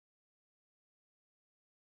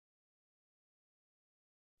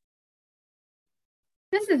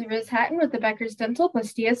This is Riz Hatton with the Becker's Dental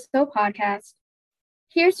plus DSO podcast.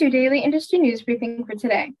 Here's your daily industry news briefing for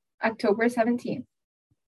today, October 17th.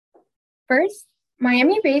 First,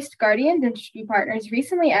 Miami-based Guardian Dentistry Partners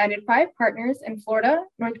recently added 5 partners in Florida,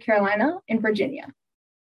 North Carolina, and Virginia.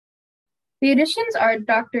 The additions are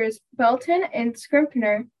Drs. Belton and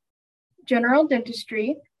Scrimpner, General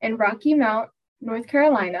Dentistry in Rocky Mount, North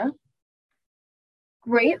Carolina,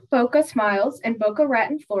 Great Boca Smiles in Boca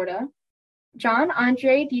Raton, Florida, John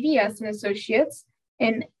Andre DDS and Associates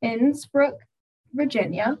in Innsbrook,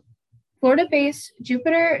 Virginia, Florida-based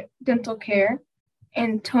Jupiter Dental Care,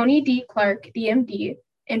 and Tony D. Clark, DMD,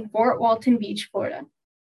 in Fort Walton Beach, Florida.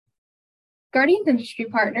 Guardian Dentistry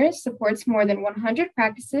Partners supports more than 100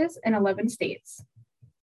 practices in 11 states.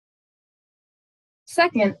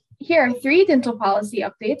 Second, here are 3 dental policy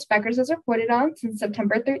updates Becker's has reported on since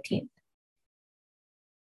September 13th.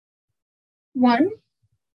 1.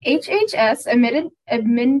 HHS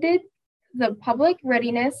amended the Public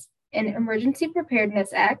Readiness and Emergency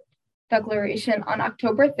Preparedness Act declaration on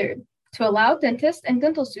October 3rd to allow dentists and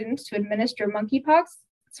dental students to administer monkeypox,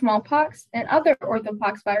 smallpox, and other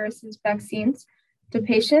orthopox viruses vaccines to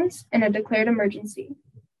patients in a declared emergency.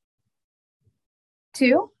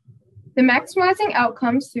 2. The Maximizing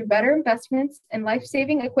Outcomes Through Better Investments in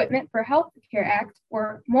Life-Saving Equipment for Healthcare Act,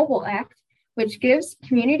 or MOBILE Act, which gives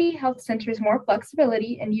community health centers more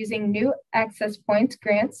flexibility in using new access points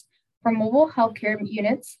grants for mobile healthcare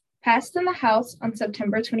units, passed in the House on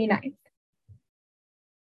September 29th.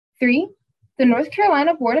 3. The North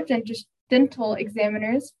Carolina Board of Dental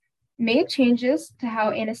Examiners made changes to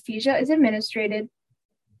how anesthesia is administered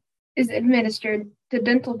to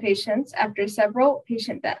dental patients after several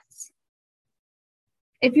patient deaths.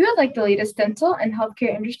 If you would like the latest dental and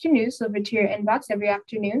healthcare industry news delivered to your inbox every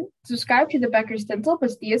afternoon, subscribe to the Becker's Dental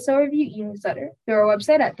plus DSO Review e-newsletter through our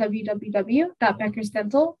website at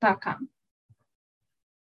www.beckersdental.com.